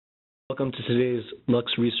Welcome to today's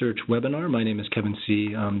Lux Research webinar. My name is Kevin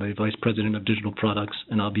C. I'm the Vice President of Digital Products,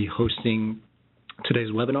 and I'll be hosting today's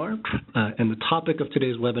webinar. And the topic of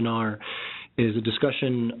today's webinar is a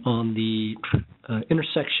discussion on the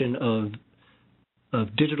intersection of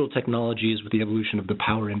digital technologies with the evolution of the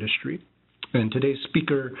power industry. And today's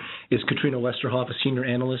speaker is Katrina Westerhoff, a Senior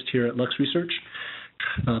Analyst here at Lux Research.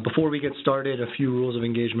 Before we get started, a few rules of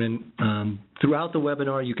engagement. Throughout the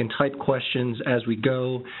webinar, you can type questions as we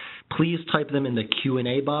go. Please type them in the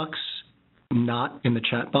Q&A box, not in the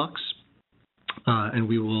chat box, and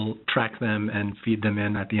we will track them and feed them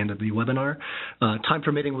in at the end of the webinar. Time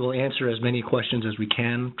permitting, we will answer as many questions as we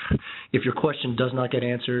can. If your question does not get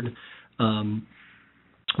answered,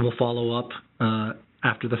 we'll follow up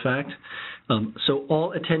after the fact. So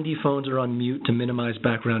all attendee phones are on mute to minimize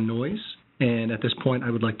background noise. And at this point, I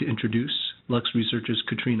would like to introduce Lux Research's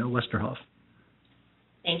Katrina Westerhoff.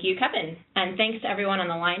 Thank you, Kevin. And thanks to everyone on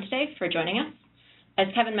the line today for joining us. As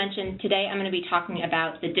Kevin mentioned, today I'm going to be talking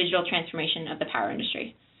about the digital transformation of the power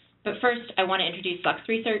industry. But first, I want to introduce Lux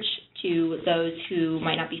Research to those who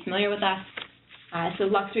might not be familiar with us. So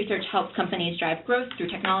Lux Research helps companies drive growth through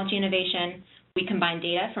technology innovation. We combine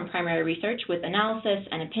data from primary research with analysis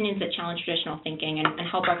and opinions that challenge traditional thinking and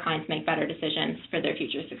help our clients make better decisions for their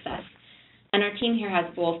future success. And our team here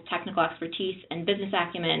has both technical expertise and business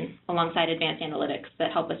acumen alongside advanced analytics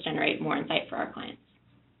that help us generate more insight for our clients.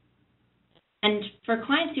 And for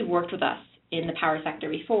clients who've worked with us in the power sector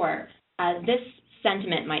before, this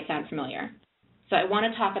sentiment might sound familiar. So I want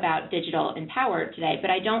to talk about digital and power today,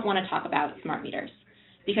 but I don't want to talk about smart meters.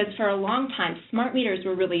 Because for a long time, smart meters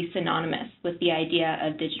were really synonymous with the idea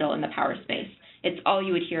of digital in the power space. It's all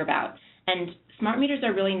you would hear about. And smart meters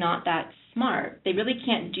are really not that smart. They really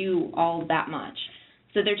can't do all that much.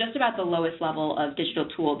 So they're just about the lowest level of digital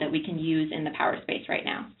tool that we can use in the power space right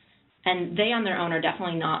now. And they on their own are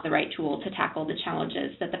definitely not the right tool to tackle the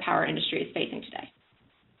challenges that the power industry is facing today.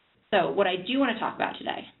 So what I do want to talk about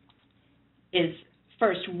today is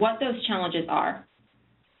first what those challenges are,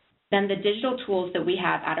 then the digital tools that we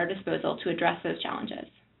have at our disposal to address those challenges,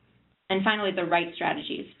 and finally the right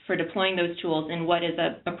strategies for deploying those tools in what is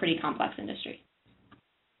a pretty complex industry.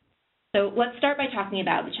 So let's start by talking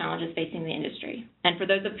about the challenges facing the industry. And for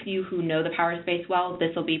those of you who know the power space well, this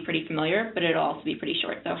will be pretty familiar, but it'll also be pretty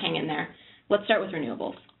short, so hang in there. Let's start with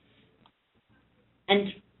renewables. And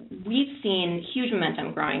we've seen huge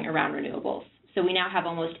momentum growing around renewables. So we now have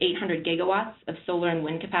almost 800 gigawatts of solar and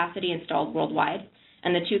wind capacity installed worldwide,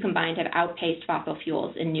 and the two combined have outpaced fossil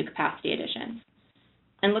fuels in new capacity additions.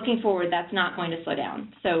 And looking forward, that's not going to slow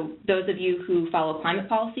down. So those of you who follow climate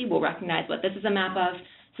policy will recognize what this is a map of.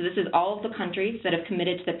 So this is all of the countries that have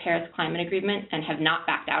committed to the Paris Climate Agreement and have not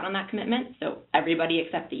backed out on that commitment, so everybody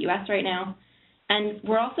except the U.S. right now. And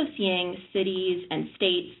we're also seeing cities and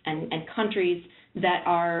states and countries that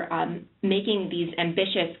are making these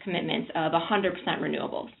ambitious commitments of 100%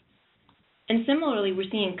 renewables. And similarly, we're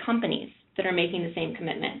seeing companies that are making the same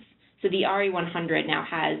commitments. So the RE100 now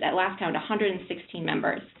has, at last count, 116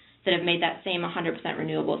 members that have made that same 100%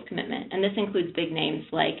 renewables commitment. And this includes big names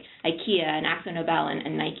like IKEA and AkzoNobel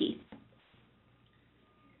and Nike.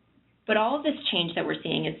 But all of this change that we're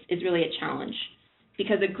seeing is really a challenge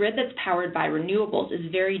because a grid that's powered by renewables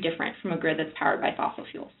is very different from a grid that's powered by fossil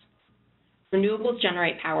fuels. Renewables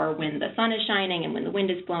generate power when the sun is shining and when the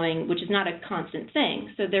wind is blowing, which is not a constant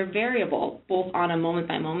thing. So they're variable both on a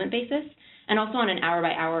moment-by-moment basis and also on an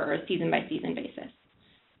hour-by-hour or a season-by-season basis.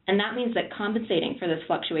 And that means that compensating for those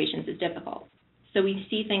fluctuations is difficult. So we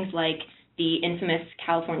see things like the infamous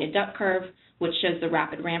California duck curve, which shows the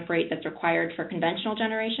rapid ramp rate that's required for conventional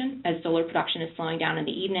generation as solar production is slowing down in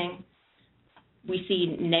the evening. We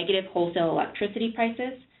see negative wholesale electricity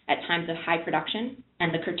prices at times of high production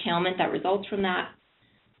and the curtailment that results from that.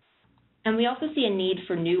 And we also see a need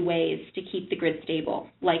for new ways to keep the grid stable,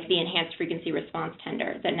 like the Enhanced Frequency Response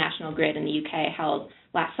Tender that National Grid in the UK held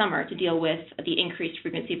last summer to deal with the increased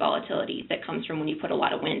frequency volatility that comes from when you put a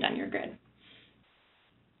lot of wind on your grid.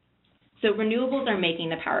 So renewables are making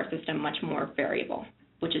the power system much more variable,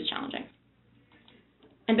 which is challenging.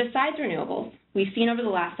 And besides renewables, we've seen over the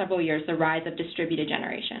last several years the rise of distributed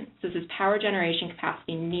generation. So this is power generation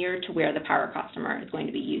capacity near to where the power customer is going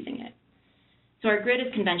to be using it. So our grid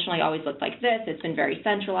has conventionally always looked like this. It's been very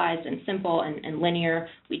centralized and simple and linear.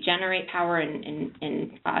 We generate power in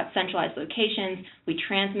centralized locations. We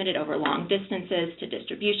transmit it over long distances to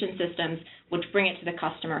distribution systems, which bring it to the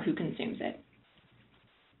customer who consumes it.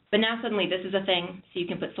 But now suddenly this is a thing, so you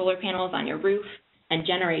can put solar panels on your roof and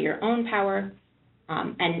generate your own power.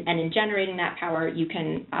 And in generating that power, you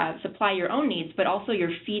can supply your own needs, but also you're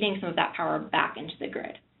feeding some of that power back into the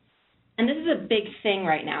grid. And this is a big thing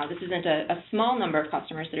right now. This isn't a small number of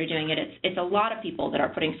customers that are doing it. It's a lot of people that are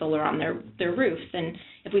putting solar on their roofs. And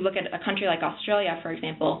if we look at a country like Australia, for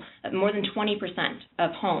example, more than 20%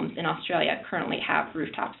 of homes in Australia currently have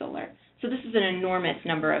rooftop solar. So this is an enormous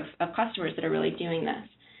number of customers that are really doing this.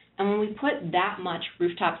 And when we put that much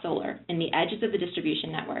rooftop solar in the edges of the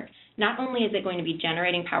distribution network, not only is it going to be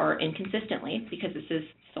generating power inconsistently, because this is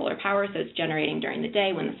solar power, so it's generating during the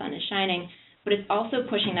day when the sun is shining, but it's also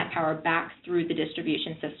pushing that power back through the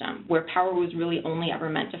distribution system, where power was really only ever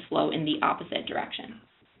meant to flow in the opposite direction.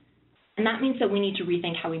 And that means that we need to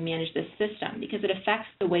rethink how we manage this system, because it affects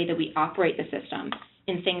the way that we operate the system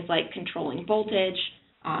in things like controlling voltage,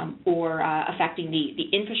 or affecting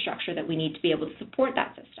the infrastructure that we need to be able to support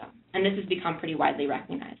that system. And this has become pretty widely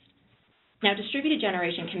recognized. Now, distributed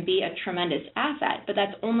generation can be a tremendous asset, but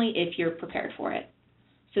that's only if you're prepared for it.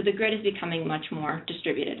 So the grid is becoming much more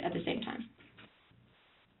distributed at the same time.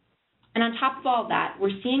 And on top of all that,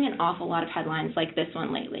 we're seeing an awful lot of headlines like this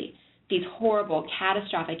one lately, these horrible,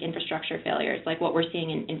 catastrophic infrastructure failures like what we're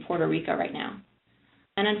seeing in Puerto Rico right now.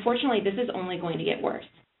 And unfortunately, this is only going to get worse.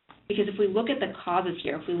 Because if we look at the causes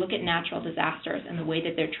here, if we look at natural disasters and the way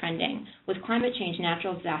that they're trending, with climate change,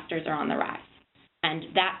 natural disasters are on the rise. And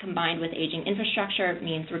that combined with aging infrastructure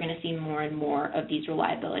means we're going to see more and more of these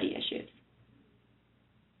reliability issues.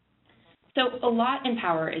 So a lot in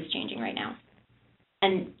power is changing right now.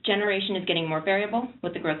 And generation is getting more variable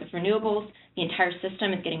with the growth of renewables. The entire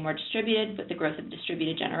system is getting more distributed with the growth of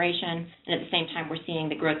distributed generation. And at the same time, we're seeing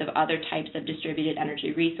the growth of other types of distributed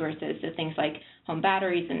energy resources, so things like home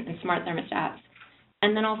batteries and smart thermostats.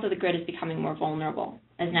 And then also the grid is becoming more vulnerable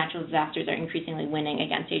as natural disasters are increasingly winning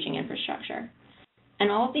against aging infrastructure. And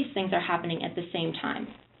all of these things are happening at the same time,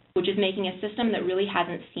 which is making a system that really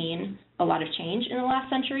hasn't seen a lot of change in the last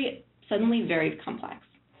century suddenly very complex.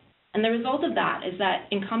 And the result of that is that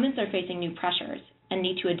incumbents are facing new pressures and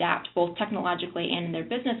need to adapt both technologically and in their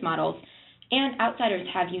business models, and outsiders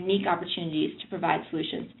have unique opportunities to provide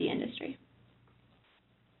solutions to the industry.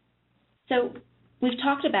 So we've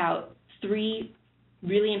talked about three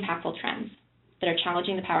really impactful trends that are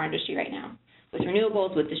challenging the power industry right now, with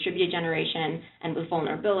renewables, with distributed generation, and with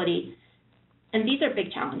vulnerability. And these are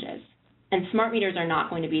big challenges, and smart meters are not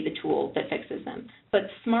going to be the tool that fixes them, but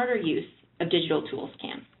smarter use of digital tools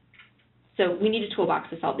can. So we need a toolbox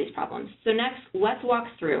to solve these problems. So next, let's walk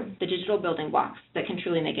through the digital building blocks that can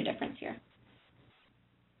truly make a difference here.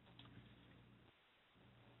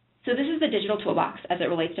 So this is the digital toolbox as it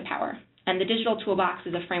relates to power. And the digital toolbox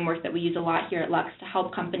is a framework that we use a lot here at Lux to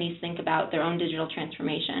help companies think about their own digital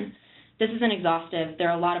transformation. This isn't exhaustive. There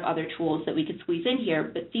are a lot of other tools that we could squeeze in here,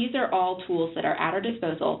 but these are all tools that are at our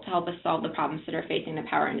disposal to help us solve the problems that are facing the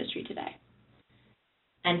power industry today.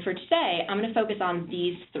 And for today, I'm going to focus on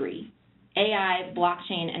these three: AI,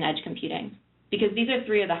 blockchain, and edge computing, because these are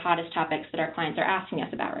three of the hottest topics that our clients are asking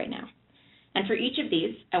us about right now. And for each of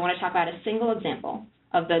these, I want to talk about a single example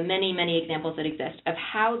of the many, many examples that exist of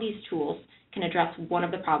how these tools can address one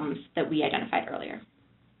of the problems that we identified earlier.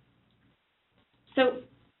 So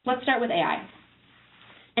let's start with AI.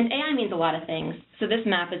 And AI means a lot of things. So this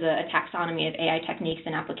map is a taxonomy of AI techniques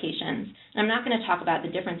and applications. And I'm not going to talk about the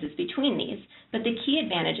differences between these, but the key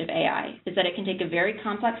advantage of AI is that it can take a very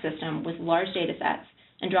complex system with large data sets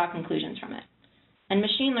and draw conclusions from it. And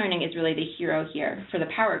machine learning is really the hero here for the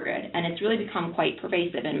power grid, and it's really become quite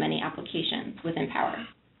pervasive in many applications within power.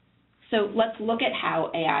 So let's look at how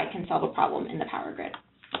AI can solve a problem in the power grid.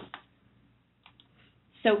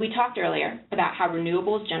 So we talked earlier about how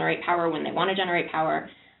renewables generate power when they want to generate power.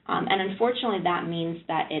 And unfortunately, that means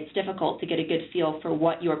that it's difficult to get a good feel for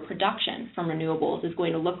what your production from renewables is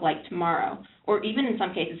going to look like tomorrow, or even in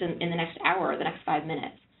some cases in the next hour or the next 5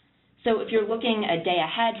 minutes. So if you're looking a day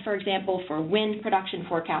ahead, for example, for wind production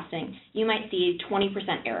forecasting, you might see 20%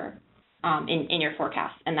 error in your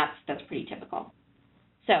forecast, and that's pretty typical.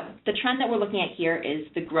 So the trend that we're looking at here is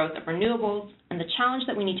the growth of renewables, and the challenge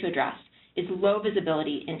that we need to address is low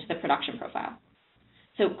visibility into the production profile.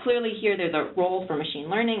 So clearly here there's a role for machine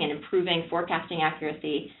learning and improving forecasting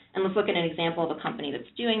accuracy, and let's look at an example of a company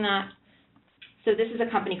that's doing that. So this is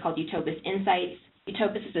a company called Utopus Insights.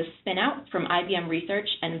 Utopus is a spin-out from IBM Research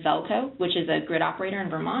and Velco, which is a grid operator in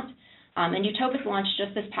Vermont. And Utopus launched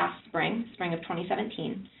just this past spring of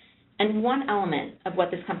 2017. And one element of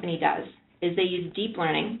what this company does is they use deep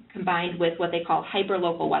learning combined with what they call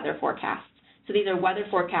hyperlocal weather forecasts. So these are weather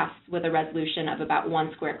forecasts with a resolution of about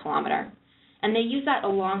 1 square kilometer. And they use that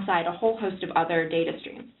alongside a whole host of other data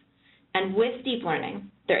streams. And with deep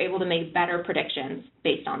learning, they're able to make better predictions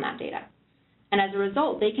based on that data. And as a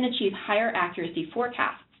result, they can achieve higher accuracy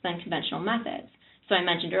forecasts than conventional methods. So I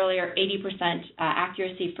mentioned earlier, 80%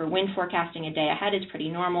 accuracy for wind forecasting a day ahead is pretty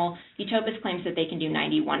normal. Utopus claims that they can do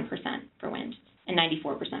 91% for wind and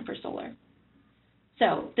 94% for solar.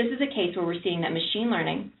 So this is a case where we're seeing that machine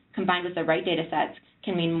learning combined with the right data sets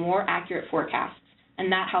can mean more accurate forecasts, and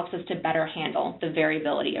that helps us to better handle the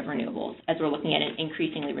variability of renewables as we're looking at an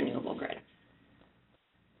increasingly renewable grid.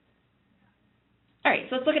 All right,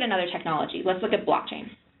 so let's look at another technology. Let's look at blockchain.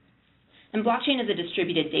 And blockchain is a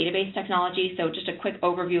distributed database technology, so just a quick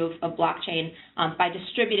overview of blockchain. By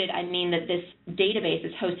distributed, I mean that this database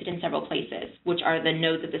is hosted in several places, which are the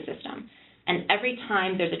nodes of the system. And every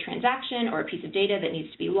time there's a transaction or a piece of data that needs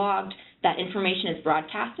to be logged, that information is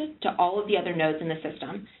broadcasted to all of the other nodes in the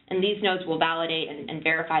system. And these nodes will validate and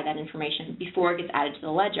verify that information before it gets added to the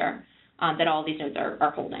ledger that all of these nodes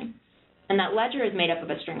are holding. And that ledger is made up of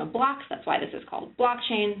a string of blocks. That's why this is called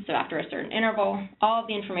blockchain. So after a certain interval, all of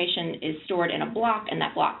the information is stored in a block, and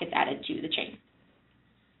that block gets added to the chain.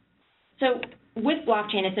 So with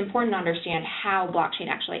blockchain, it's important to understand how blockchain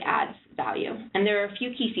actually adds value. And there are a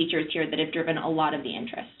few key features here that have driven a lot of the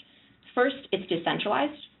interest. First, it's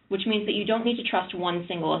decentralized, which means that you don't need to trust one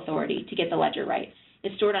single authority to get the ledger right.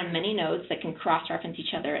 It's stored on many nodes that can cross-reference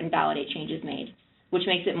each other and validate changes made, which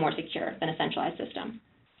makes it more secure than a centralized system.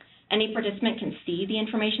 Any participant can see the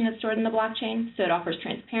information that's stored in the blockchain, so it offers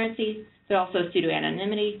transparency, but also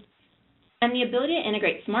pseudo-anonymity. And the ability to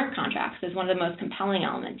integrate smart contracts is one of the most compelling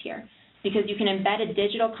elements here, because you can embed a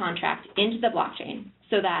digital contract into the blockchain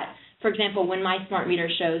so that, for example, when my smart meter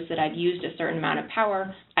shows that I've used a certain amount of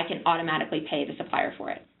power, I can automatically pay the supplier for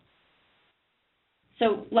it.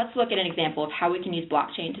 So let's look at an example of how we can use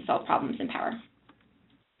blockchain to solve problems in power.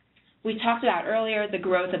 We talked about earlier the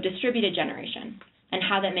growth of distributed generation and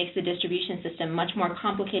how that makes the distribution system much more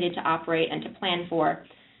complicated to operate and to plan for.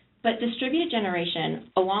 But distributed generation,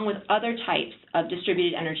 along with other types of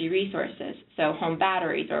distributed energy resources, so home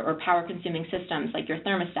batteries or power-consuming systems like your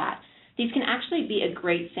thermostat, these can actually be a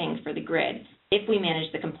great thing for the grid if we manage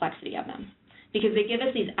the complexity of them, because they give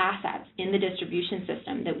us these assets in the distribution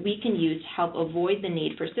system that we can use to help avoid the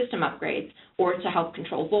need for system upgrades or to help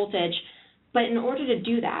control voltage. But in order to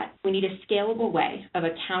do that, we need a scalable way of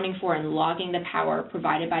accounting for and logging the power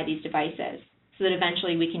provided by these devices so that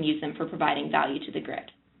eventually we can use them for providing value to the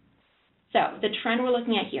grid. So the trend we're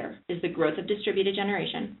looking at here is the growth of distributed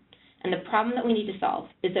generation. And the problem that we need to solve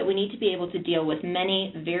is that we need to be able to deal with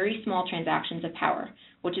many very small transactions of power,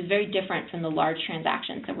 which is very different from the large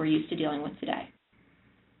transactions that we're used to dealing with today.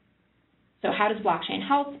 So how does blockchain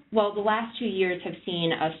help? Well, the last 2 years have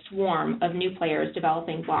seen a swarm of new players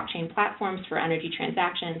developing blockchain platforms for energy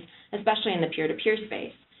transactions, especially in the peer-to-peer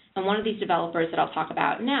space. And one of these developers that I'll talk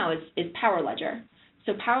about now is PowerLedger.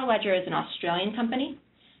 So PowerLedger is an Australian company,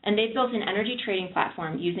 and they've built an energy trading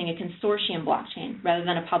platform using a consortium blockchain rather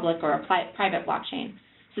than a public or a private blockchain.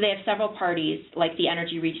 So they have several parties, like the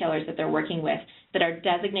energy retailers that they're working with, that are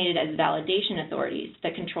designated as validation authorities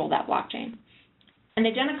that control that blockchain. And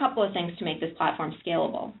they've done a couple of things to make this platform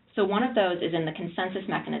scalable. So one of those is in the consensus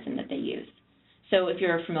mechanism that they use. So if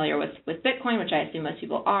you're familiar with Bitcoin, which I assume most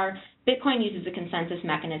people are, Bitcoin uses a consensus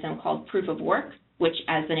mechanism called proof of work, which,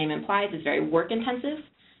 as the name implies, is very work-intensive.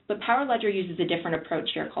 But PowerLedger uses a different approach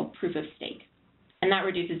here called proof of stake, and that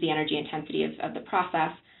reduces the energy intensity of the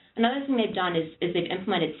process. Another thing they've done is they've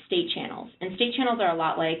implemented state channels, and state channels are a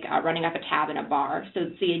lot like running up a tab in a bar. So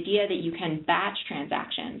it's the idea that you can batch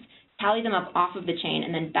transactions, tally them up off of the chain,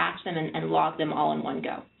 and then batch them and log them all in one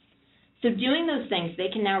go. So doing those things, they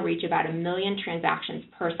can now reach about 1 million transactions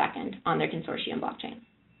per second on their consortium blockchain.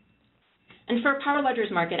 And for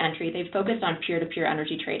PowerLedger's market entry, they've focused on peer-to-peer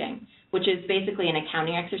energy trading, which is basically an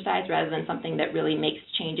accounting exercise rather than something that really makes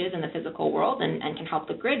changes in the physical world and can help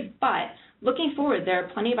the grid. But looking forward, there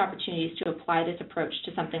are plenty of opportunities to apply this approach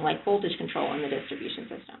to something like voltage control in the distribution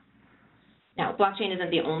system. Now, blockchain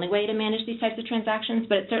isn't the only way to manage these types of transactions,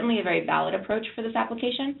 but it's certainly a very valid approach for this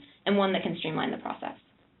application and one that can streamline the process.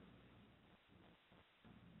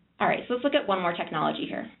 All right, so let's look at one more technology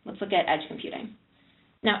here. Let's look at edge computing.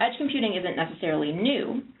 Now, edge computing isn't necessarily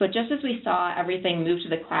new, but just as we saw everything move to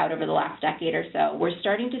the cloud over the last decade or so, we're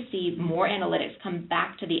starting to see more analytics come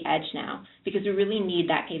back to the edge now because we really need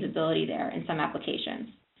that capability there in some applications.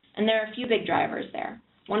 And there are a few big drivers there.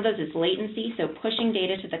 One of those is latency, so pushing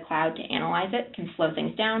data to the cloud to analyze it can slow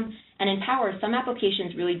things down. And in power, some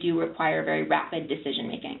applications really do require very rapid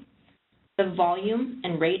decision-making. The volume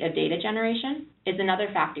and rate of data generation is another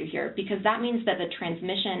factor here because that means that the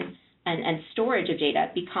transmission and storage of data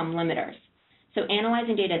become limiters. So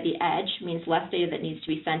analyzing data at the edge means less data that needs to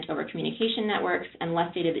be sent over communication networks and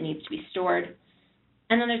less data that needs to be stored.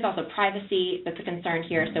 And then there's also privacy that's a concern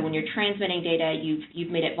here. So when you're transmitting data,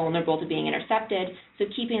 you've made it vulnerable to being intercepted. So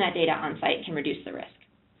keeping that data on site can reduce the risk.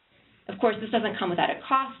 Of course, this doesn't come without a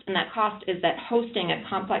cost, and that cost is that hosting a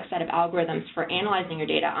complex set of algorithms for analyzing your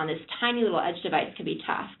data on this tiny little edge device can be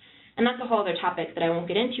tough. And that's a whole other topic that I won't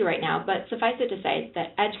get into right now, but suffice it to say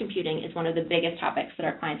that edge computing is one of the biggest topics that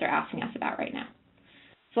our clients are asking us about right now.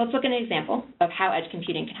 So let's look at an example of how edge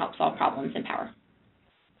computing can help solve problems in power.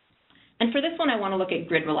 And for this one, I want to look at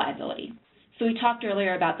grid reliability. So we talked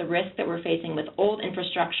earlier about the risk that we're facing with old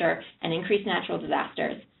infrastructure and increased natural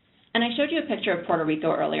disasters. And I showed you a picture of Puerto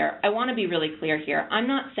Rico earlier. I want to be really clear here. I'm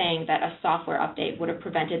not saying that a software update would have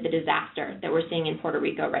prevented the disaster that we're seeing in Puerto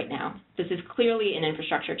Rico right now. This is clearly an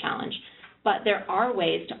infrastructure challenge. But there are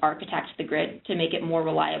ways to architect the grid to make it more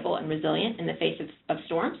reliable and resilient in the face of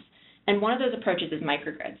storms. And one of those approaches is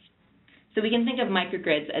microgrids. So we can think of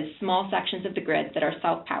microgrids as small sections of the grid that are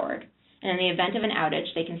self-powered. And in the event of an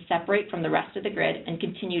outage, they can separate from the rest of the grid and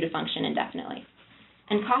continue to function indefinitely.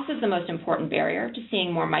 And cost is the most important barrier to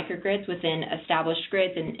seeing more microgrids within established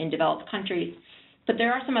grids in developed countries. But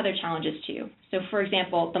there are some other challenges too. So for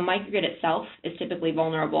example, the microgrid itself is typically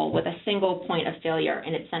vulnerable with a single point of failure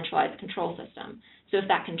in its centralized control system. So if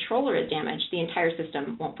that controller is damaged, the entire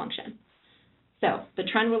system won't function. So the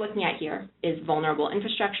trend we're looking at here is vulnerable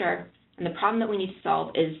infrastructure, and the problem that we need to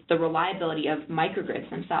solve is the reliability of microgrids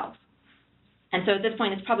themselves. And so at this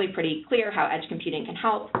point, it's probably pretty clear how edge computing can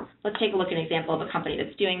help. Let's take a look at an example of a company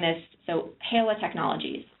that's doing this. So Hela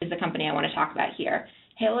Technologies is the company I want to talk about here.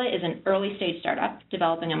 Hela is an early-stage startup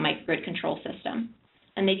developing a microgrid control system.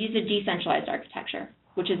 And they've used a decentralized architecture,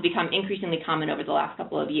 which has become increasingly common over the last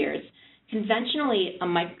couple of years. Conventionally, a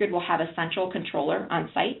microgrid will have a central controller on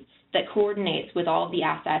site that coordinates with all of the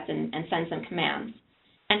assets and sends them commands.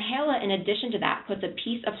 And Hela, in addition to that, puts a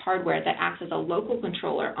piece of hardware that acts as a local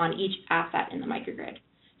controller on each asset in the microgrid.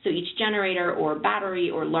 So each generator or battery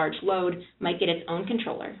or large load might get its own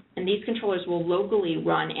controller. And these controllers will locally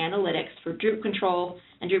run analytics for droop control.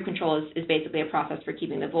 And droop control is basically a process for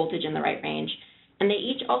keeping the voltage in the right range. And they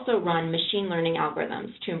each also run machine learning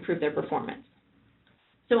algorithms to improve their performance.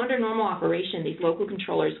 So under normal operation, these local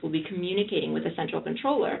controllers will be communicating with the central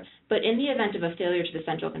controller, but in the event of a failure to the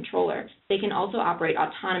central controller, they can also operate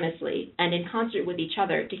autonomously and in concert with each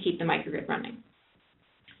other to keep the microgrid running.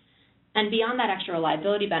 And beyond that extra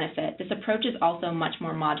reliability benefit, this approach is also much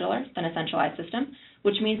more modular than a centralized system,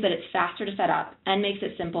 which means that it's faster to set up and makes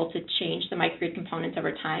it simple to change the microgrid components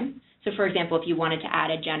over time. So for example, if you wanted to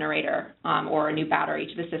add a generator or a new battery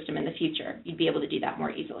to the system in the future, you'd be able to do that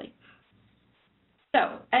more easily.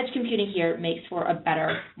 So edge computing here makes for a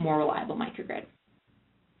better, more reliable microgrid.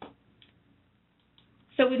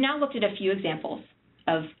 So we've now looked at a few examples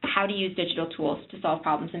of how to use digital tools to solve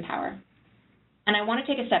problems in power. And I want to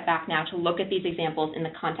take a step back now to look at these examples in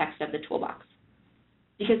the context of the toolbox.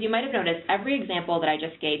 Because you might have noticed every example that I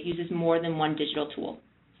just gave uses more than one digital tool.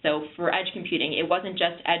 So for edge computing, it wasn't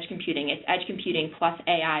just edge computing, it's edge computing plus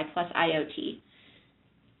AI plus IoT.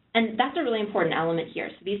 And that's a really important element here.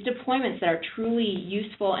 So these deployments that are truly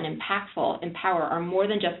useful and impactful in power are more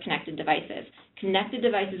than just connected devices. Connected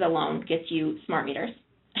devices alone gets you smart meters,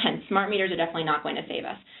 and smart meters are definitely not going to save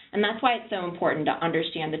us. And that's why it's so important to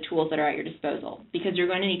understand the tools that are at your disposal, because you're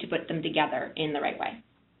going to need to put them together in the right way.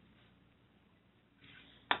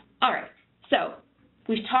 All right, so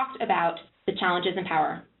we've talked about the challenges in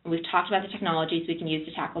power, and we've talked about the technologies we can use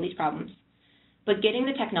to tackle these problems. But getting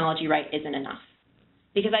the technology right isn't enough.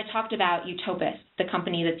 Because I talked about Utopus, the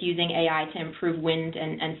company that's using AI to improve wind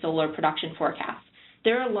and solar production forecasts.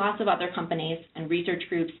 There are lots of other companies and research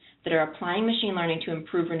groups that are applying machine learning to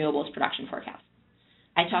improve renewables production forecasts.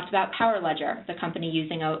 I talked about PowerLedger, the company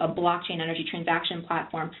using a blockchain energy transaction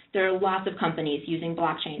platform. There are lots of companies using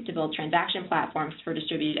blockchain to build transaction platforms for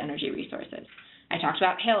distributed energy resources. I talked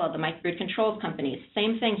about Hela, the microgrid controls companies.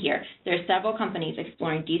 Same thing here. There are several companies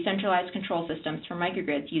exploring decentralized control systems for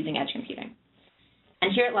microgrids using edge computing.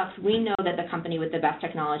 And here at Lux, we know that the company with the best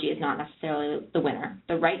technology is not necessarily the winner.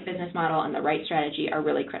 The right business model and the right strategy are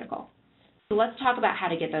really critical. So let's talk about how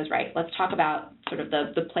to get those right. Let's talk about sort of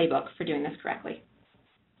the playbook for doing this correctly.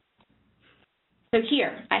 So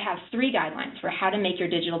here, I have 3 guidelines for how to make your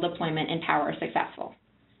digital deployment in power successful.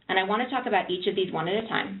 And I want to talk about each of these one at a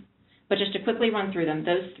time. But just to quickly run through them,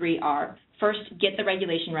 those 3 are, first, get the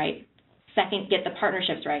regulation right. Second, get the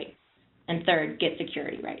partnerships right. And third, get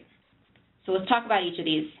security right. So let's talk about each of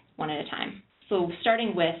these one at a time. So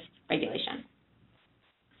starting with regulation.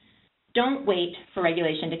 Don't wait for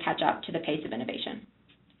regulation to catch up to the pace of innovation.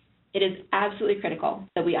 It is absolutely critical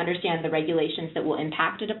that we understand the regulations that will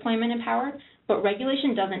impact a deployment in power But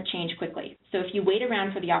regulation doesn't change quickly. So if you wait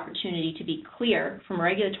around for the opportunity to be clear from a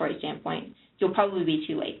regulatory standpoint, you'll probably be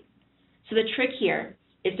too late. So the trick here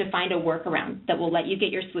is to find a workaround that will let you get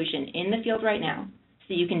your solution in the field right now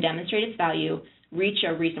so you can demonstrate its value, reach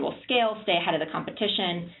a reasonable scale, stay ahead of the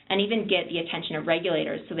competition, and even get the attention of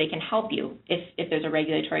regulators so they can help you if there's a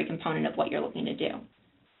regulatory component of what you're looking to do.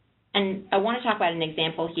 And I want to talk about an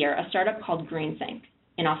example here, a startup called GreenSync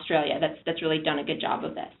in Australia that's really done a good job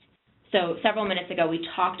of this. So several minutes ago, we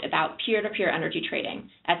talked about peer-to-peer energy trading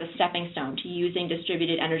as a stepping stone to using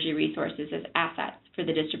distributed energy resources as assets for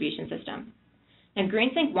the distribution system. And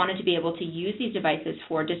GreenSync wanted to be able to use these devices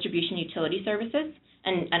for distribution utility services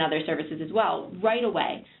and other services as well right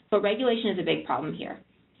away, but regulation is a big problem here.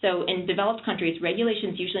 So in developed countries,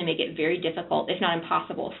 regulations usually make it very difficult, if not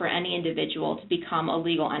impossible, for any individual to become a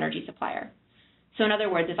legal energy supplier. So in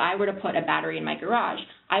other words, if I were to put a battery in my garage,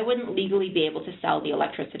 I wouldn't legally be able to sell the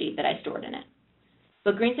electricity that I stored in it.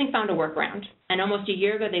 But GreenSync found a workaround, and almost a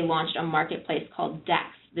year ago they launched a marketplace called DEX,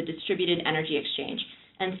 the Distributed Energy Exchange.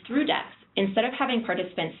 And through DEX, instead of having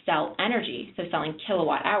participants sell energy, so selling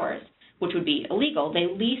kilowatt hours, which would be illegal, they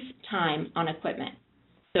lease time on equipment.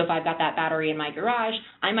 So if I've got that battery in my garage,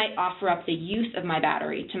 I might offer up the use of my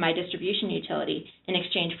battery to my distribution utility in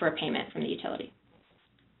exchange for a payment from the utility.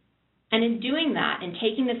 And in doing that, in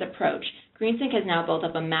taking this approach, GreenSync has now built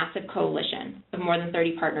up a massive coalition of more than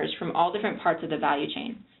 30 partners from all different parts of the value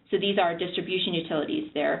chain. So these are distribution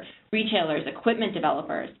utilities, they're retailers, equipment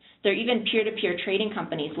developers, they're even peer-to-peer trading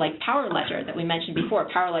companies like PowerLedger that we mentioned before.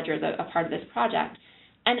 PowerLedger is a part of this project.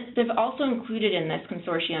 And they've also included in this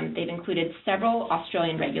consortium, they've included several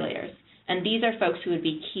Australian regulators. And these are folks who would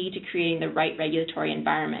be key to creating the right regulatory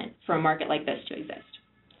environment for a market like this to exist.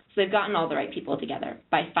 So they've gotten all the right people together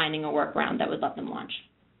by finding a workaround that would let them launch.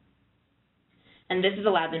 And this has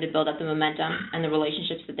allowed them to build up the momentum and the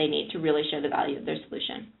relationships that they need to really show the value of their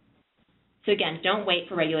solution. So again, don't wait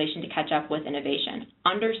for regulation to catch up with innovation.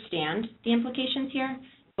 Understand the implications here,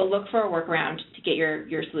 but look for a workaround to get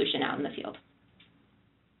your solution out in the field.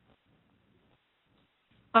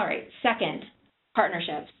 All right, second,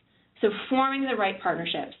 partnerships. So forming the right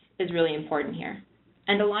partnerships is really important here.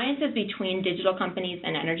 And alliances between digital companies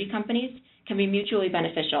and energy companies can be mutually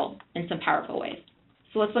beneficial in some powerful ways.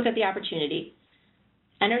 So let's look at the opportunity.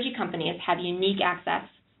 Energy companies have unique access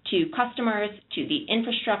to customers, to the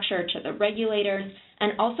infrastructure, to the regulators,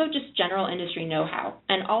 and also just general industry know-how.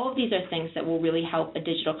 And all of these are things that will really help a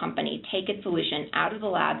digital company take its solution out of the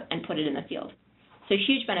lab and put it in the field. So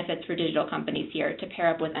huge benefits for digital companies here to pair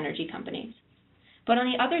up with energy companies. But on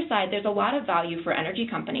the other side, there's a lot of value for energy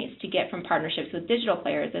companies to get from partnerships with digital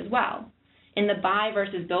players as well. In the buy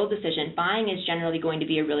versus build decision, buying is generally going to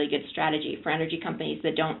be a really good strategy for energy companies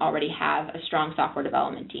that don't already have a strong software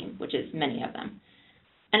development team, which is many of them.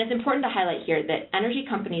 And it's important to highlight here that energy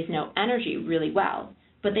companies know energy really well,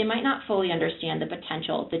 but they might not fully understand the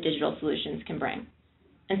potential that digital solutions can bring.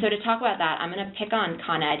 And so to talk about that, I'm going to pick on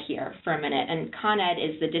Con Ed here for a minute. And Con Ed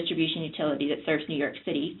is the distribution utility that serves New York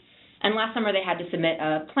City. And last summer they had to submit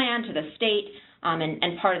a plan to the state,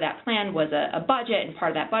 and part of that plan was a budget, and part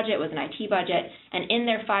of that budget was an IT budget. And in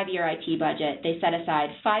their 5-year IT budget, they set aside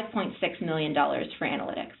 $5.6 million for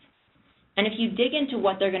analytics. And if you dig into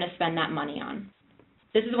what they're going to spend that money on,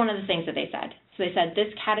 this is one of the things that they said. So they said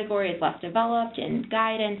this category is less developed in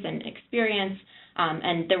guidance and experience,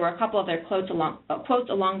 and there were a couple of their quotes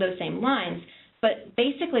along those same lines. But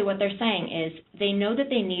basically what they're saying is they know that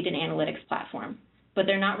they need an analytics platform, but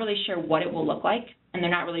they're not really sure what it will look like, and they're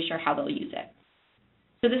not really sure how they'll use it.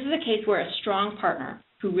 So this is a case where a strong partner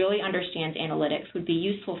who really understands analytics would be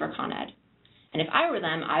useful for Con Ed. And if I were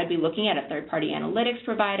them, I would be looking at a third-party analytics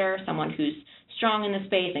provider, someone who's strong in the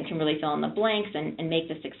space and can really fill in the blanks and make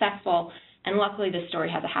this successful. And luckily, this story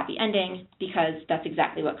has a happy ending because that's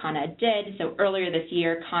exactly what Con Ed did. So earlier this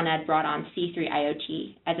year, Con Ed brought on C3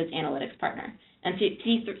 IoT as its analytics partner. And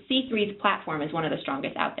C3's platform is one of the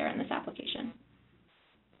strongest out there in this application.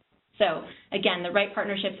 So again, the right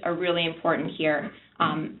partnerships are really important here.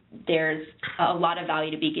 There's a lot of value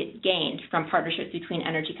to be gained from partnerships between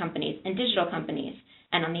energy companies and digital companies.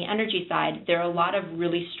 And on the energy side, there are a lot of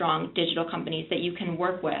really strong digital companies that you can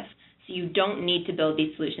work with. So you don't need to build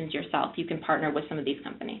these solutions yourself. You can partner with some of these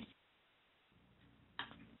companies.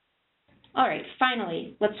 All right,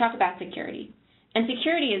 finally, let's talk about security. And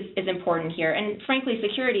security is important here. And frankly,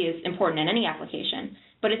 security is important in any application,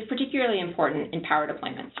 but it's particularly important in power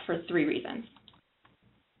deployments for 3 reasons.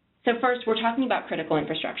 So first, we're talking about critical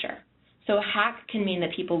infrastructure. So a hack can mean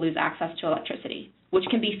that people lose access to electricity, which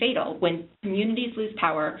can be fatal when communities lose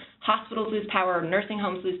power, hospitals lose power, nursing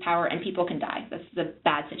homes lose power, and people can die. This is a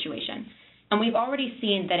bad situation. And we've already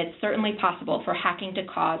seen that it's certainly possible for hacking to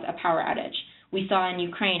cause a power outage. We saw in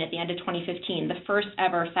Ukraine at the end of 2015 the first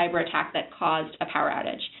ever cyber attack that caused a power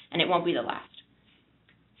outage, and it won't be the last.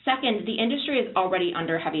 Second, the industry is already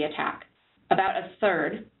under heavy attack. About a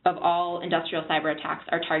third of all industrial cyber attacks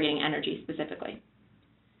are targeting energy specifically.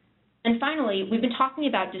 And finally, we've been talking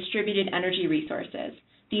about distributed energy resources.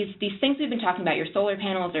 These things we've been talking about, your solar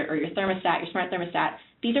panels or your thermostat, your smart thermostat,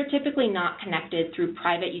 these are typically not connected through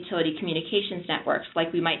private utility communications networks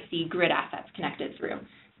like we might see grid assets connected through.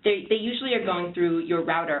 They usually are going through your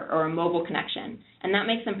router or a mobile connection, and that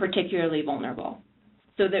makes them particularly vulnerable.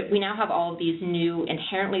 So that we now have all of these new,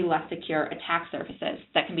 inherently less secure attack surfaces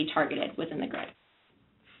that can be targeted within the grid.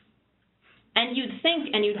 And you'd think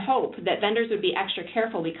and you'd hope that vendors would be extra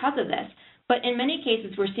careful because of this, but in many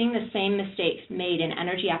cases we're seeing the same mistakes made in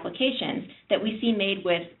energy applications that we see made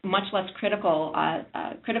with much less critical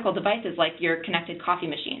devices like your connected coffee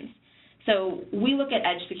machines. So we look at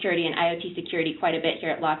edge security and IoT security quite a bit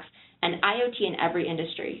here at Lux, and IoT in every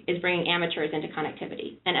industry is bringing amateurs into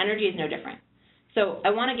connectivity, and energy is no different. So I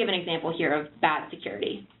want to give an example here of bad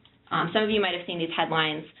security. Some of you might have seen these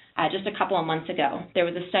headlines just a couple of months ago. There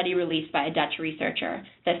was a study released by a Dutch researcher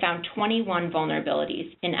that found 21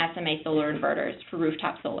 vulnerabilities in SMA solar inverters for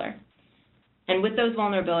rooftop solar. And with those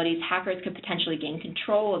vulnerabilities, hackers could potentially gain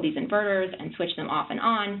control of these inverters and switch them off and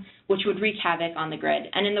on, which would wreak havoc on the grid.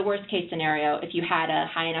 And in the worst case scenario, if you had a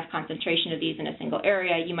high enough concentration of these in a single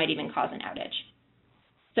area, you might even cause an outage.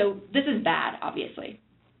 So this is bad, obviously.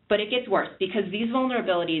 But it gets worse because these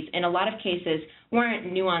vulnerabilities, in a lot of cases,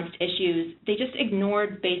 weren't nuanced issues. They just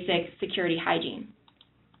ignored basic security hygiene.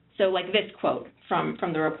 So like this quote from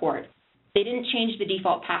the report, they didn't change the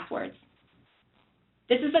default passwords.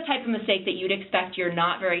 This is the type of mistake that you'd expect your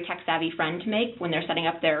not very tech-savvy friend to make when they're setting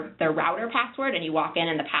up their router password and you walk in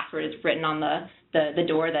and the password is written on the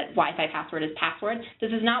door that Wi-Fi password is password.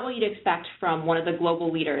 This is not what you'd expect from one of the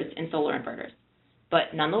global leaders in solar inverters.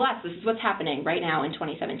 But nonetheless, this is what's happening right now in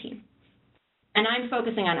 2017. And I'm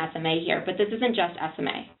focusing on SMA here, but this isn't just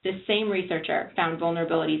SMA. This same researcher found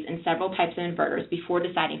vulnerabilities in several types of inverters before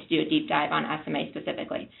deciding to do a deep dive on SMA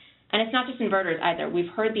specifically. And it's not just inverters either. We've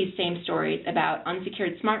heard these same stories about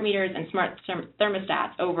unsecured smart meters and smart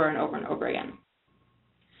thermostats over and over and over again.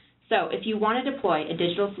 So if you want to deploy a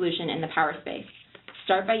digital solution in the power space,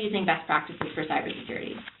 start by using best practices for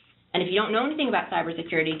cybersecurity. And if you don't know anything about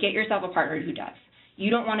cybersecurity, get yourself a partner who does. You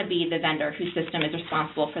don't want to be the vendor whose system is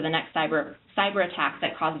responsible for the next cyber attack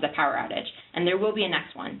that causes a power outage, and there will be a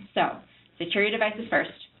next one. So secure your devices first,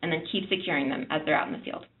 and then keep securing them as they're out in the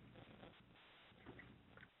field.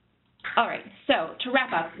 All right, so to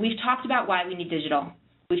wrap up, we've talked about why we need digital.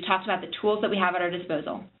 We've talked about the tools that we have at our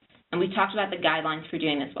disposal, and we've talked about the guidelines for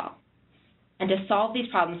doing this well. And to solve these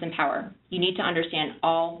problems in power, you need to understand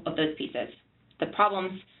all of those pieces, the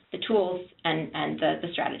problems, the tools, and the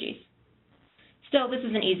strategies. Still, this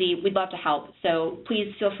isn't easy. We'd love to help, so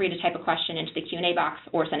please feel free to type a question into the Q&A box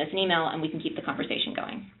or send us an email, and we can keep the conversation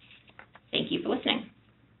going. Thank you for listening.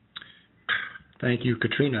 Thank you,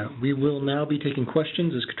 Katrina. We will now be taking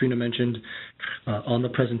questions, as Katrina mentioned on the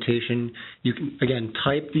presentation. You can, again,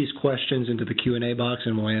 type these questions into the Q&A box,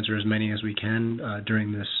 and we'll answer as many as we can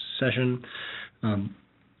during this session.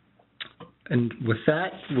 And with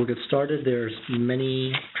that, we'll get started. There's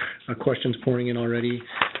many questions pouring in already.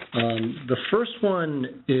 The first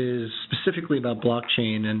one is specifically about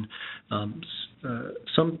blockchain, and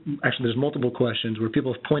actually there's multiple questions where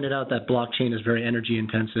people have pointed out that blockchain is very energy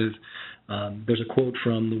intensive. There's a quote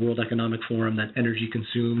from the World Economic Forum that energy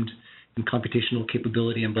consumed in computational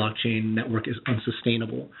capability and blockchain network is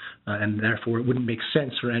unsustainable, and therefore it wouldn't make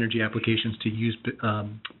sense for energy applications to use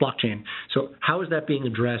blockchain. So how is that being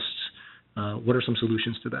addressed? What are some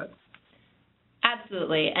solutions to that?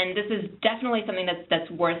 Absolutely, and this is definitely something that's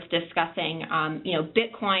worth discussing.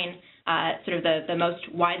 Bitcoin, sort of the most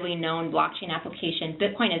widely known blockchain application,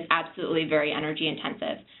 Bitcoin is absolutely very energy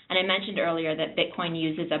intensive. And I mentioned earlier that Bitcoin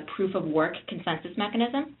uses a proof of work consensus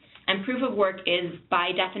mechanism, and proof of work is by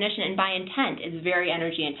definition and by intent is very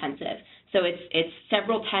energy intensive. So it's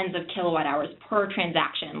several tens of kilowatt hours per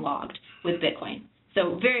transaction logged with Bitcoin.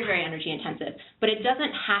 So very, very energy intensive. But it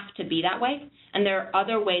doesn't have to be that way, and there are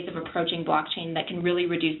other ways of approaching blockchain that can really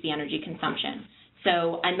reduce the energy consumption.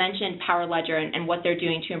 So I mentioned PowerLedger and what they're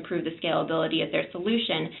doing to improve the scalability of their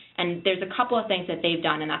solution, and there's a couple of things that they've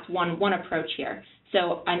done, and that's one approach here.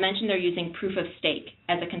 So I mentioned they're using proof of stake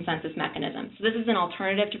as a consensus mechanism. So this is an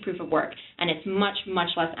alternative to proof of work, and it's much, much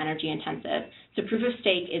less energy intensive. So proof of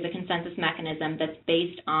stake is a consensus mechanism that's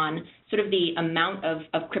based on sort of the amount of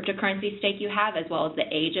cryptocurrency stake you have as well as the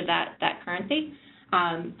age of that currency.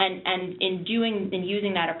 And in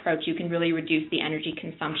using that approach, you can really reduce the energy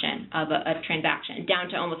consumption of a transaction down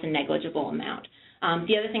to almost a negligible amount.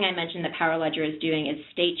 The other thing I mentioned that Power Ledger is doing is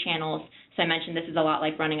state channels. So I mentioned this is a lot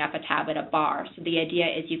like running up a tab at a bar. So the idea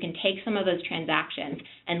is you can take some of those transactions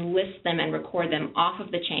and list them and record them off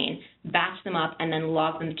of the chain, batch them up, and then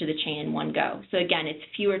log them to the chain in one go. So again, it's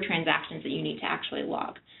fewer transactions that you need to actually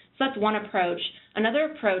log. So that's one approach. Another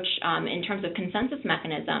approach in terms of consensus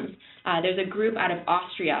mechanisms, there's a group out of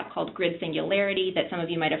Austria called Grid Singularity that some of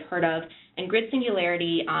you might have heard of. And Grid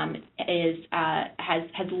Singularity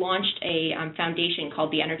has launched a foundation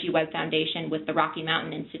called the Energy Web Foundation with the Rocky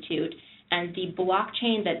Mountain Institute. And the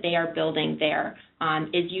blockchain that they are building there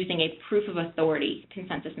is using a proof of authority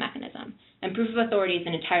consensus mechanism. And proof of authority is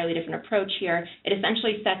an entirely different approach here. It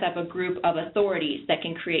essentially sets up a group of authorities that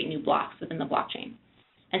can create new blocks within the blockchain.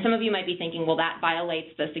 And some of you might be thinking, well, that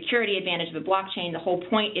violates the security advantage of the blockchain. The whole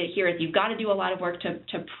point here is you've got to do a lot of work to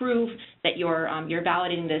prove that you're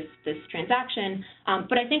validating this transaction.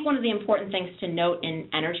 But I think one of the important things to note in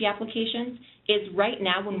energy applications is right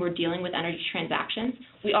now when we're dealing with energy transactions,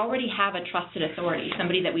 we already have a trusted authority,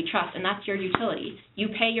 somebody that we trust, and that's your utility. You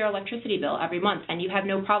pay your electricity bill every month, and you have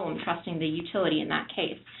no problem trusting the utility in that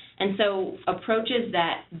case. And so approaches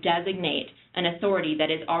that designate an authority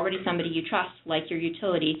that is already somebody you trust, like your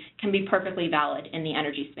utility, can be perfectly valid in the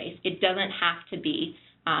energy space. It doesn't have to be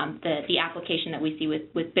the application that we see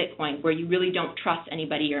with Bitcoin, where you really don't trust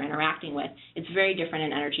anybody you're interacting with. It's very different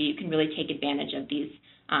in energy. You can really take advantage of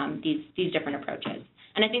these different approaches.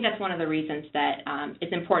 And I think that's one of the reasons that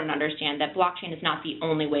it's important to understand that blockchain is not the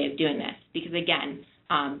only way of doing this, because again,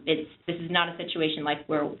 this is not a situation like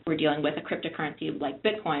where we're dealing with a cryptocurrency like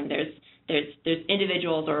Bitcoin. There's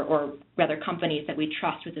individuals or rather companies that we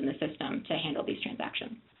trust within the system to handle these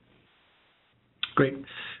transactions. Great.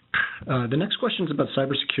 The next question is about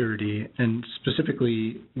cybersecurity and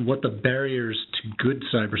specifically what the barriers to good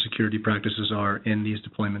cybersecurity practices are in these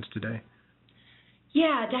deployments today.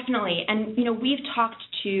 Yeah, definitely. And we've talked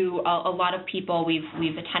to a lot of people.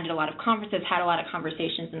 We've attended a lot of conferences, had a lot of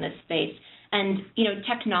conversations in this space. And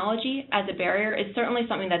technology as a barrier is certainly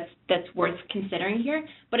something that's worth considering here,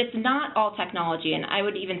 but it's not all technology. And I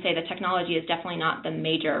would even say that technology is definitely not the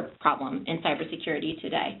major problem in cybersecurity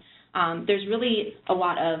today. There's really a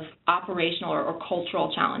lot of operational or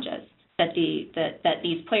cultural challenges that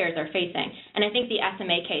these players are facing. And I think the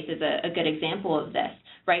SMA case is a good example of this,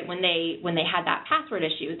 right? When they had that password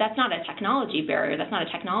issue, that's not a technology barrier, that's not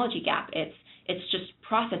a technology gap. It's just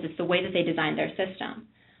process. It's the way that they designed their system.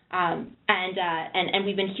 And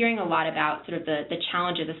we've been hearing a lot about sort of the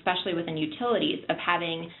challenges, especially within utilities, of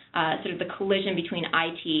having sort of the collision between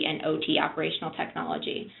IT and OT, operational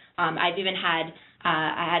technology. I've even had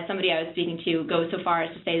I had somebody I was speaking to go so far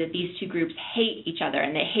as to say that these two groups hate each other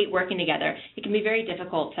and they hate working together. It can be very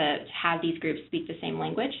difficult to have these groups speak the same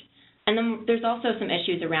language. And then there's also some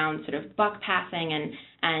issues around sort of buck passing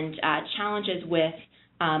and challenges with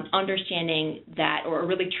understanding that, or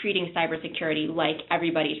really treating cybersecurity like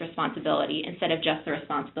everybody's responsibility instead of just the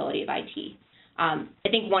responsibility of IT. I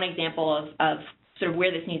think one example of sort of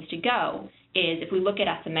where this needs to go is if we look at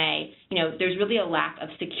SMA, there's really a lack of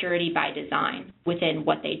security by design within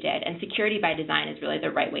what they did, and security by design is really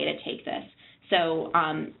the right way to take this. So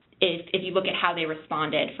if you look at how they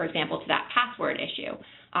responded, for example, to that password issue,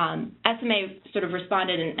 SMA sort of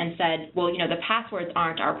responded and said, well, the passwords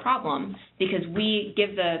aren't our problem because we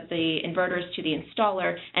give the inverters to the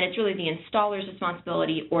installer, and it's really the installer's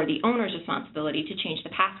responsibility or the owner's responsibility to change the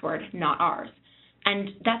password, not ours. And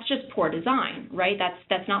that's just poor design, right?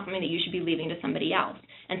 That's not something that you should be leaving to somebody else.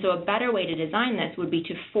 And so a better way to design this would be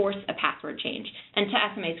to force a password change. And to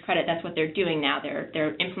SMA's credit, that's what they're doing now.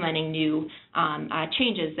 They're implementing new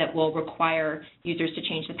changes that will require users to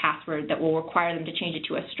change the password, that will require them to change it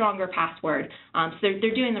to a stronger password. So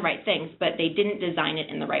they're doing the right things, but they didn't design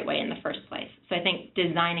it in the right way in the first place. So I think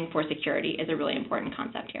designing for security is a really important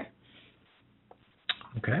concept here.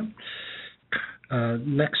 Okay.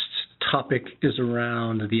 Next topic is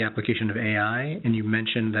around the application of AI, and you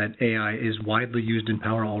mentioned that AI is widely used in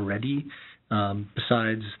power already.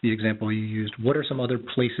 Besides the example you used, what are some other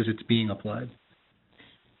places it's being applied?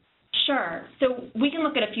 Sure. So we can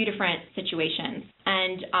look at a few different situations,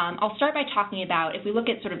 and I'll start by talking about, if we look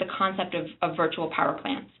at sort of the concept of virtual power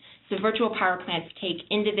plants. So virtual power plants take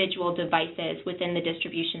individual devices within the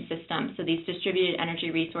distribution system, so these distributed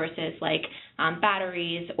energy resources like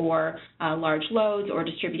batteries or large loads or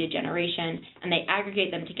distributed generation, and they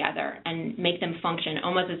aggregate them together and make them function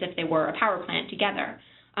almost as if they were a power plant together.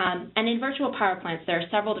 And in virtual power plants, there are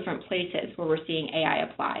several different places where we're seeing AI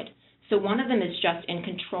applied. So one of them is just in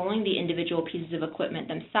controlling the individual pieces of equipment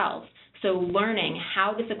themselves. So learning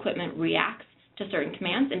how this equipment reacts to certain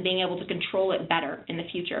commands and being able to control it better in the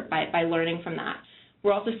future by learning from that.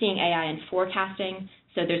 We're also seeing AI in forecasting.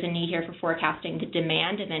 So there's a need here for forecasting the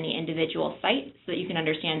demand of any individual site so that you can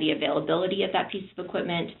understand the availability of that piece of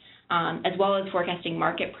equipment, as well as forecasting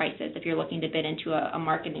market prices if you're looking to bid into a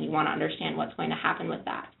market and you want to understand what's going to happen with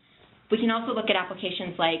that. We can also look at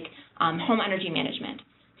applications like home energy management.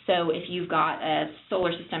 So if you've got a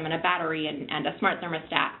solar system and a battery and a smart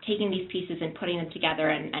thermostat, taking these pieces and putting them together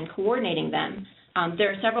and coordinating them,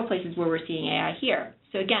 there are several places where we're seeing AI here.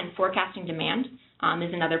 So again, forecasting demand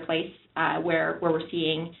is another place where we're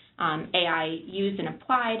seeing AI used and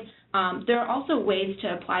applied. There are also ways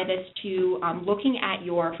to apply this to looking at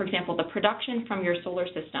for example, the production from your solar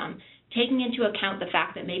system, taking into account the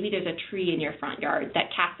fact that maybe there's a tree in your front yard that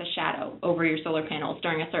casts a shadow over your solar panels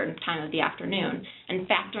during a certain time of the afternoon, and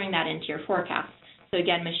factoring that into your forecast. So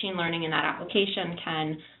again, machine learning in that application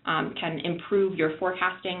can improve your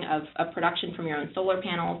forecasting of production from your own solar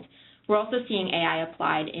panels. We're also seeing AI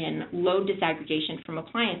applied in load disaggregation from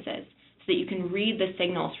appliances, so that you can read the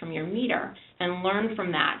signals from your meter and learn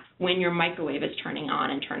from that when your microwave is turning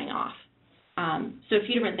on and turning off. So a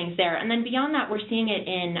few different things there. And then beyond that, we're seeing it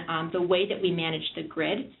in the way that we manage the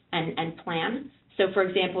grid and plan. So for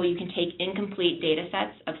example, you can take incomplete data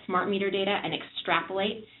sets of smart meter data and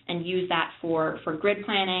extrapolate and use that for grid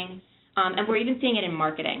planning. And we're even seeing it in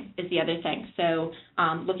marketing is the other thing. So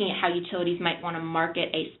looking at how utilities might want to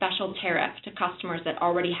market a special tariff to customers that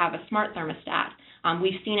already have a smart thermostat.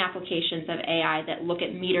 We've seen applications of AI that look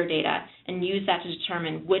at meter data and use that to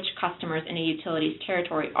determine which customers in a utility's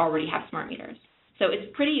territory already have smart meters. So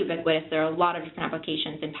it's pretty ubiquitous. There are a lot of different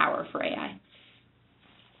applications in power for AI.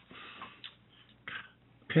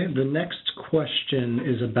 Okay, the next question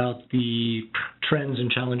is about the trends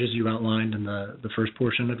and challenges you outlined in the first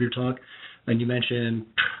portion of your talk. And you mentioned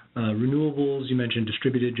renewables, you mentioned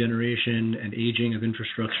distributed generation and aging of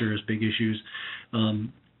infrastructure as big issues.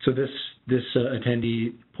 So this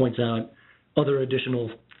attendee points out other additional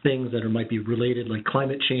things that might be related, like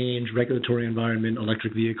climate change, regulatory environment,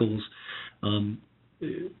 electric vehicles.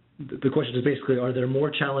 The question is basically, are there more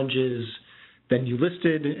challenges than you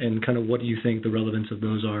listed, and kind of what do you think the relevance of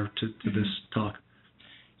those are to this talk?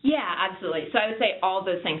 Yeah, absolutely. So I would say all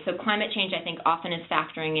those things. So climate change, I think, often is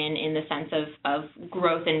factoring in the sense of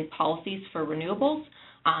growth in policies for renewables.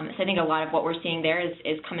 So I think a lot of what we're seeing there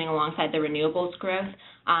is coming alongside the renewables growth.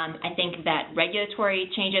 I think that regulatory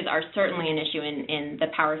changes are certainly an issue in the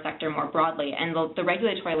power sector more broadly, and the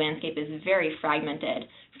regulatory landscape is very fragmented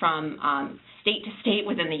from state to state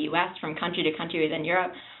within the U.S., from country to country within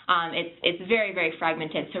Europe. It's very, very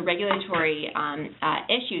fragmented. So regulatory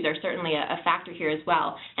issues are certainly a factor here as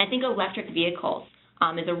well. And I think electric vehicles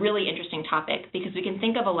is a really interesting topic, because we can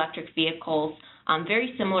think of electric vehicles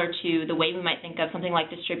very similar to the way we might think of something like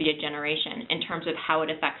distributed generation in terms of how it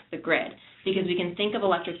affects the grid, because we can think of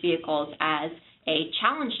electric vehicles as a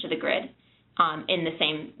challenge to the grid in the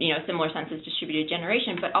same, similar sense as distributed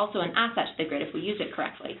generation, but also an asset to the grid if we use it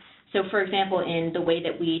correctly. So for example, in the way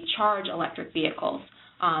that we charge electric vehicles,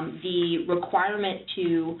 the requirement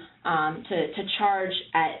to charge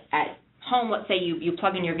at home, let's say you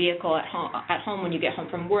plug in your vehicle at home when you get home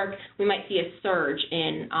from work, we might see a surge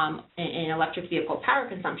in electric vehicle power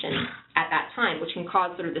consumption at that time, which can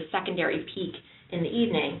cause sort of the secondary peak in the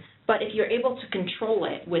evening. But if you're able to control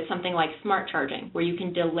it with something like smart charging, where you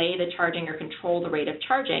can delay the charging or control the rate of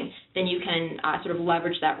charging, then you can sort of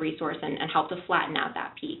leverage that resource and help to flatten out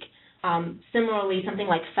that peak. Similarly, something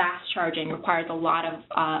like fast charging requires a lot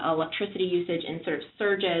of electricity usage and sort of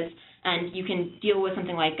surges, and you can deal with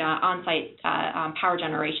something like on-site power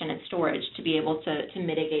generation and storage to be able to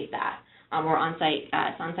mitigate that, or on-site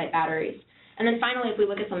batteries. And then finally, if we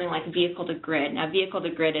look at something like vehicle-to-grid, now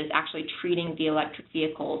vehicle-to-grid is actually treating the electric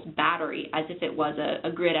vehicle's battery as if it was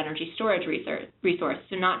a grid energy storage resource,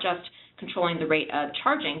 so not just controlling the rate of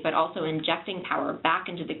charging, but also injecting power back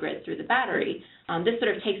into the grid through the battery. This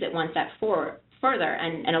sort of takes it one step further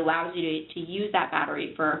and allows you to use that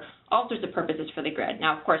battery for all sorts of purposes for the grid.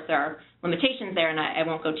 Now, of course, there are limitations there, and I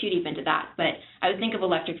won't go too deep into that, but I would think of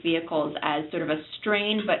electric vehicles as sort of a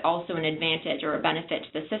strain, but also an advantage or a benefit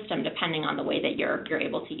to the system, depending on the way that you're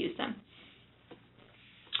able to use them.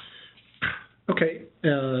 Okay.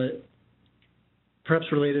 Perhaps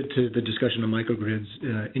related to the discussion of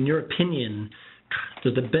microgrids, in your opinion,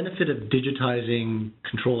 does the benefit of digitizing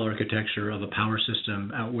control architecture of a power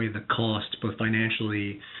system outweigh the cost, both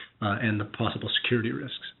financially and the possible security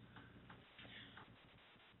risks?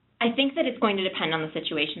 I think that it's going to depend on the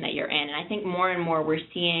situation that you're in, and I think more and more we're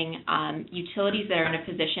seeing utilities that are in a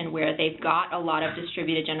position where they've got a lot of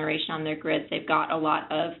distributed generation on their grids, they've got a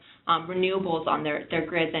lot of renewables on their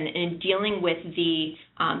grids, and in dealing with the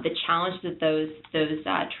challenge that those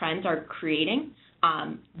trends are creating,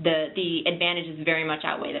 the advantages very much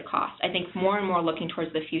outweigh the cost. I think more and more looking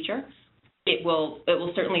towards the future, it will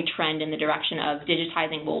certainly trend in the direction of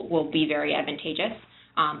digitizing will be very advantageous.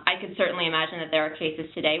 I could certainly imagine that there are cases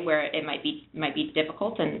today where it might be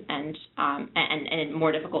difficult and a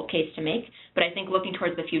more difficult case to make. But I think looking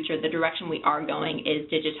towards the future, the direction we are going is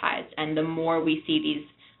digitized, and the more we see these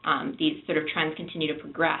sort of trends continue to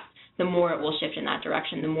progress, the more it will shift in that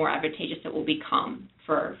direction, the more advantageous it will become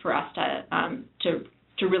for us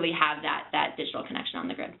to really have that digital connection on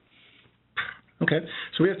the grid. Okay,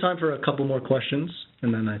 so we have time for a couple more questions,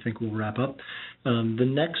 and then I think we'll wrap up. The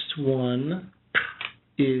next one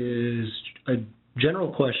is a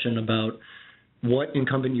general question about what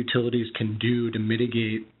incumbent utilities can do to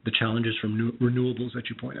mitigate the challenges from renewables that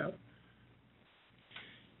you point out.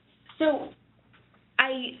 So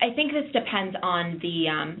I think this depends on the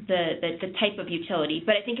type of utility,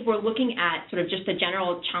 but I think if we're looking at sort of just the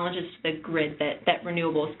general challenges to the grid that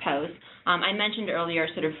renewables pose, I mentioned earlier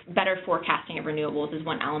sort of better forecasting of renewables is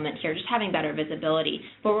one element here, just having better visibility.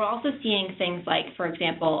 But we're also seeing things like, for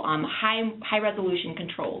example, high resolution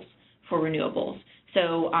controls for renewables.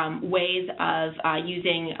 So ways of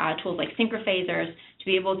using tools like synchrophasers to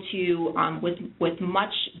be able to, with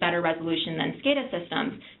much better resolution than SCADA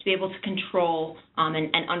systems, to be able to control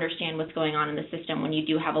and understand what's going on in the system when you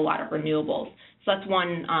do have a lot of renewables. So that's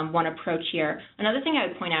one approach here. Another thing I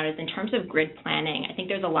would point out is in terms of grid planning, I think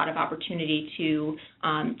there's a lot of opportunity to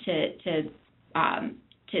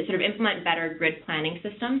sort of implement better grid planning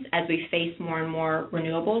systems as we face more and more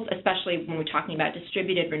renewables, especially when we're talking about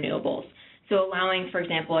distributed renewables. So allowing, for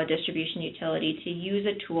example, a distribution utility to use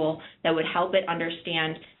a tool that would help it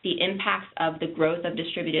understand the impacts of the growth of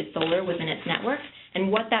distributed solar within its network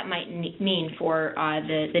and what that might mean for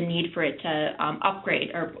the need for it to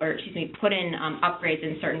upgrade or put in upgrades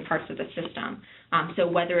in certain parts of the system. So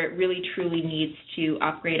whether it really truly needs to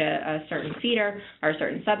upgrade a certain feeder or a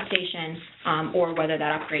certain substation, or whether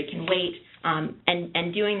that upgrade can wait.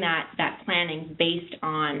 And doing that planning based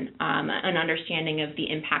on an understanding of the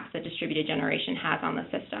impacts that distributed generation has on the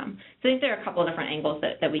system. So I think there are a couple of different angles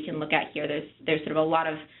that we can look at here. There's sort of a lot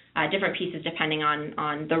of different pieces depending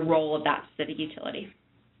on the role of that specific utility.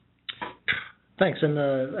 Thanks. And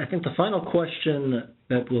I think the final question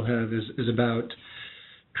that we'll have is about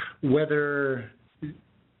whether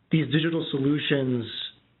these digital solutions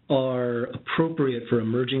are appropriate for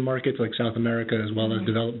emerging markets like South America as well as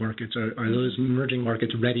developed markets. Are those emerging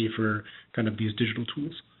markets ready for kind of these digital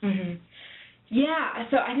tools? Mm-hmm. Yeah,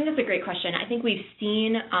 so I think that's a great question. I think we've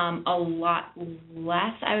seen a lot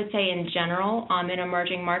less, I would say, in general in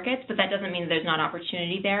emerging markets, but that doesn't mean there's not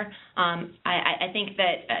opportunity there. I think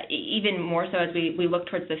that even more so as we look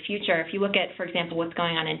towards the future, if you look at, for example, what's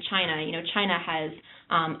going on in China, China has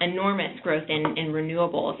enormous growth in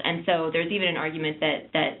renewables, and so there's even an argument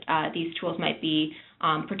that these tools might be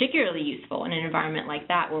particularly useful in an environment like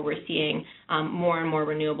that where we're seeing more and more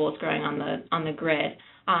renewables growing on the grid.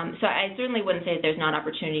 So I certainly wouldn't say that there's not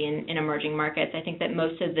opportunity in emerging markets. I think that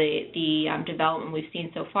most of the development we've seen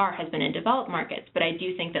so far has been in developed markets, but I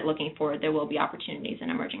do think that looking forward there will be opportunities in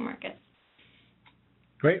emerging markets.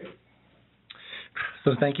 Great.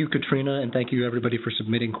 So thank you, Katrina, and thank you, everybody, for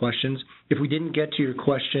submitting questions. If we didn't get to your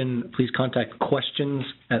question, please contact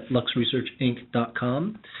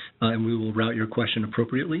questions@luxresearchinc.com, and we will route your question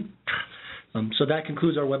appropriately. So that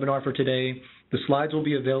concludes our webinar for today. The slides will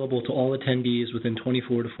be available to all attendees within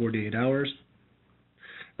 24 to 48 hours.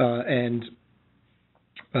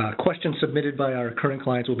 Questions submitted by our current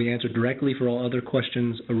clients will be answered directly. For all other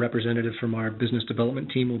questions, a representative from our business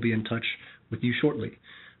development team will be in touch with you shortly.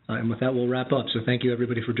 And with that, we'll wrap up. So thank you,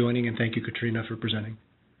 everybody, for joining, and thank you, Katrina, for presenting.